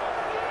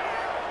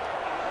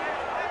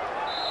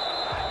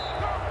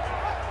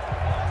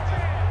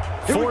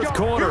 Fourth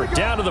quarter,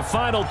 down to the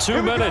final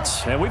 2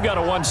 minutes, and we've got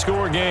a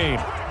 1-score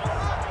game.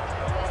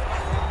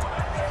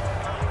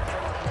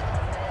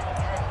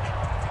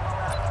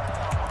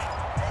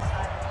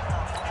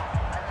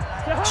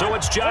 So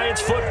it's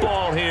Giants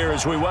football here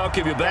as we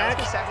welcome you back.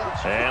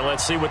 And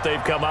let's see what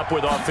they've come up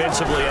with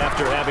offensively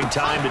after having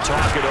time to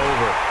talk it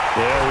over.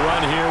 They'll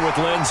run here with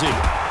Lindsey.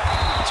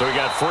 So he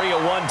got free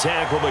of 1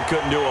 tackle but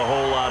couldn't do a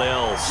whole lot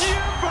else.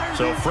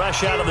 So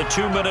fresh out of the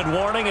 2-minute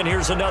warning, and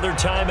here's another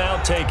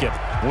timeout taken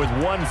with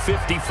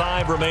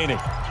 1:55 remaining.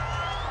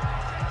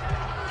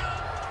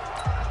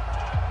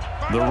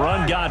 The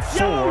run got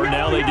 4.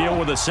 Now they deal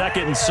with a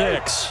 2nd and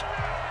 6.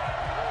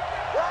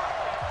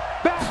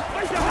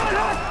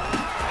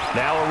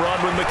 Now a run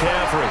with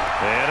McCaffrey.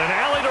 And an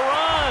alley to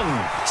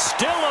run.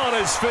 Still on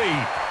his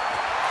feet.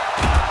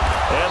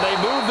 And they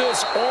move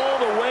this all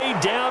the way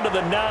down to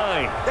the 9.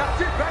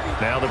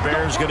 Now the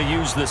Bears going to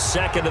use the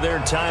 2nd of their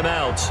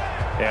timeouts.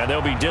 And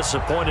they'll be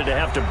disappointed to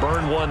have to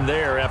burn one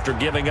there after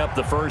giving up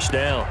the 1st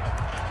down.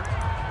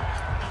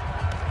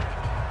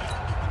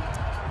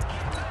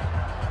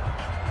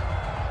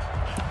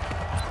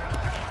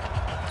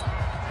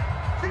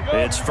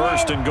 It's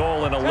 1st and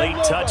goal and a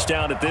late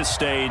touchdown at this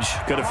stage.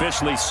 Could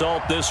officially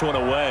salt this one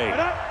away.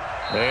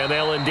 And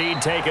they'll indeed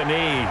take a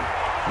knee.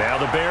 Now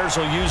the Bears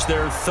will use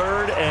their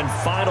 3rd and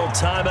final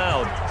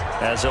timeout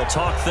as they'll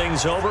talk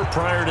things over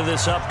prior to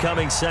this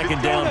upcoming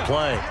 2nd down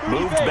play.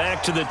 Moved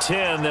back to the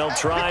 10. They'll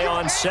try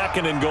on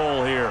 2nd and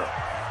goal here.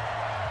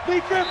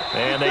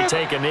 And they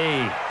take a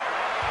knee.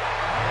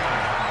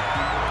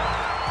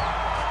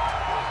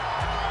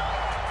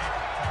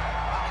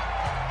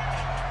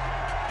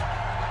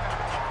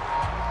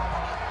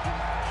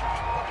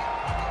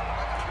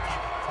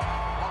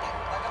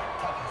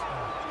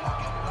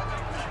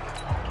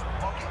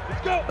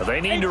 They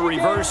need to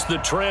reverse the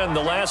trend.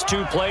 The last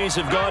 2 plays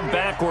have gone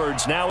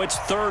backwards. Now it's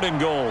 3rd and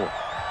goal.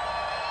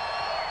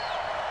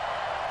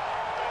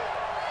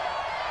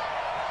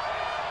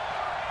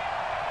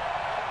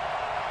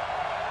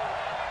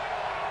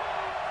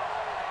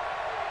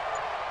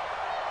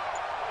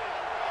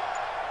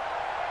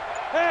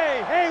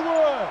 Hey,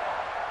 Haywood!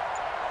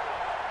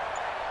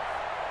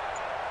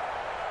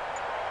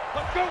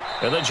 Let's go!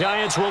 And the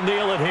Giants will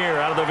kneel it here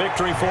out of the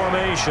victory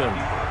formation.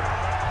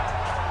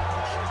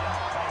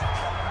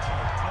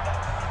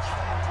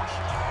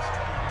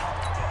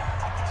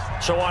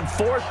 So on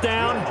 4th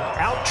down,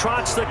 out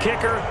trots the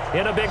kicker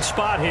in a big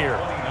spot here.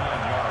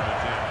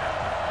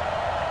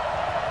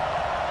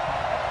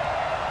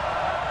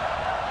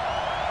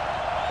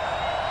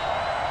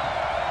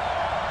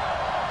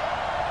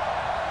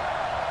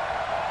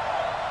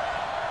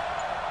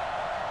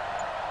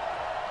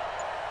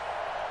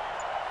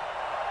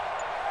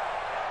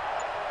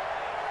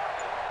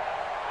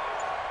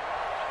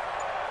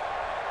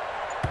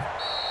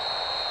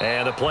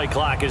 And the play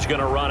clock is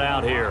going to run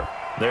out here.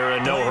 They're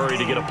in no hurry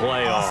to get a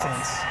play off.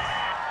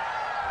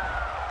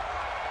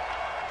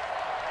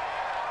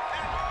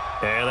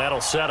 And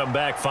that'll set them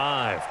back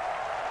 5.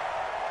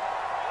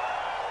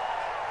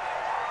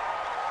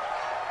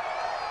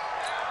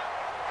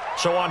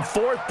 So on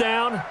 4th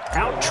down,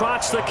 out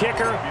trots the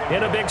kicker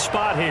in a big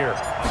spot here.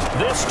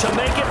 This to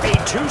make it a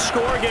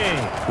 2-score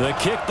game. The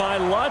kick by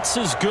Lutz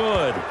is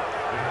good.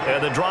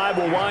 And the drive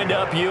will wind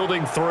up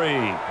yielding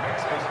 3.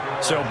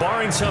 So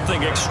barring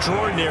something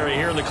extraordinary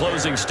here in the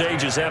closing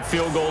stages, that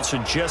field goal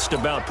should just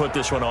about put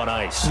this one on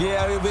ice.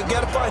 Yeah, we've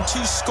got to find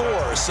 2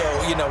 scores. So,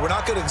 we're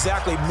not going to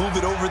exactly move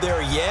it over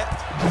there yet.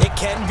 It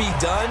can be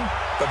done,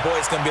 but, boy,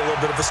 it's going to be a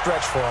little bit of a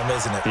stretch for them,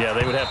 isn't it? Yeah,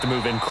 they would have to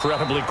move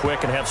incredibly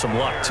quick and have some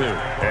luck, too.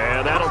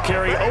 And that'll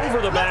carry over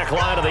the back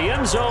line of the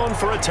end zone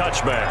for a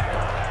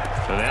touchback.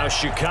 And now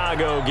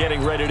Chicago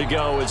getting ready to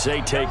go as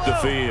they take the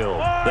field.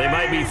 They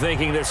might be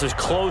thinking this is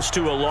close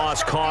to a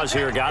lost cause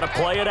here. Got to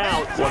play it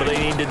out. What do they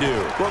need to do?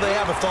 Well, they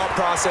have a thought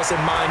process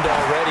in mind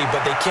already,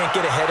 but they can't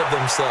get ahead of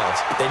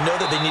themselves. They know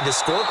that they need to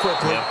score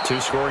quickly. Yep,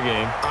 2-score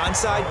game.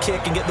 Onside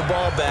kick and get the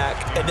ball back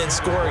and then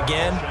score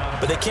again,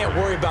 but they can't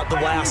worry about the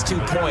last 2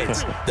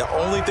 points. The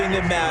only thing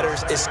that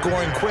matters is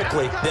scoring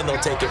quickly, then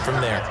they'll take it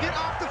from there.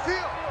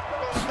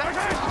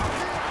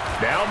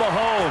 Now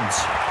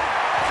Mahomes.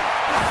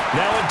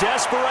 Now a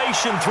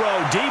desperation throw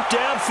deep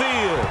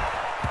downfield.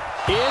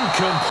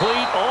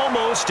 Incomplete,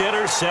 almost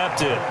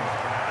intercepted.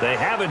 They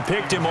haven't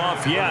picked him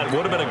off yet.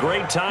 Would have been a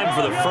great time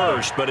for the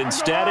first, but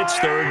instead it's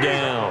 3rd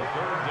down.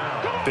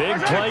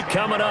 Big play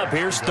coming up.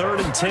 Here's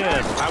 3rd and 10.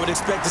 I would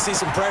expect to see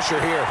some pressure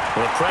here.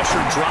 The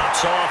pressure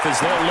drops off as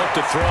they'll look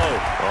to throw.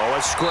 Oh,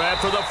 a scrap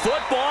for the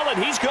football,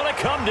 and he's going to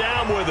come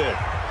down with it.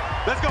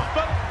 Let's go,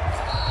 fellas.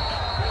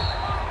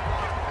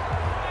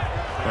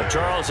 Well,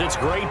 Charles, it's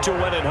great to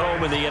win at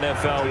home in the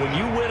NFL. When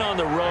you win on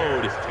the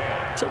road,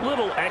 it's a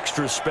little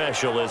extra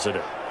special, isn't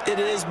it? It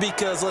is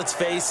because, let's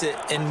face it,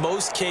 in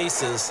most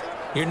cases,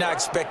 you're not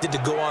expected to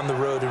go on the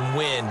road and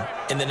win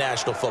in the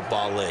National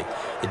Football League.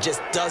 It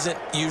just doesn't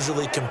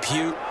usually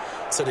compute.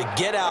 So to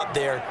get out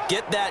there,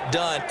 get that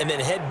done, and then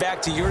head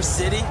back to your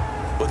city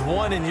with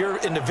one in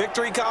the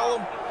victory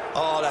column,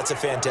 oh, that's a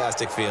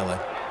fantastic feeling.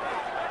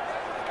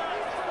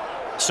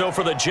 So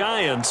for the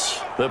Giants,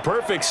 the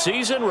perfect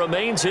season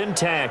remains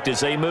intact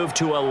as they move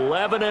to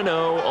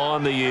 11-0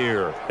 on the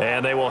year.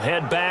 And they will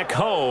head back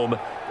home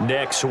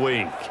next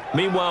week.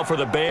 Meanwhile, for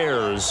the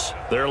Bears,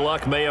 their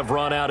luck may have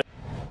run out.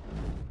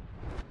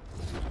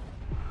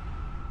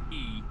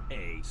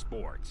 EA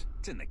Sports.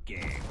 It's in the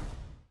game.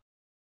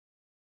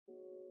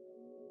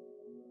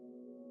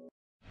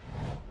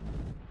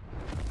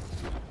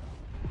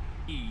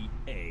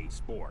 EA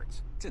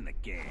Sports. It's in the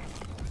game.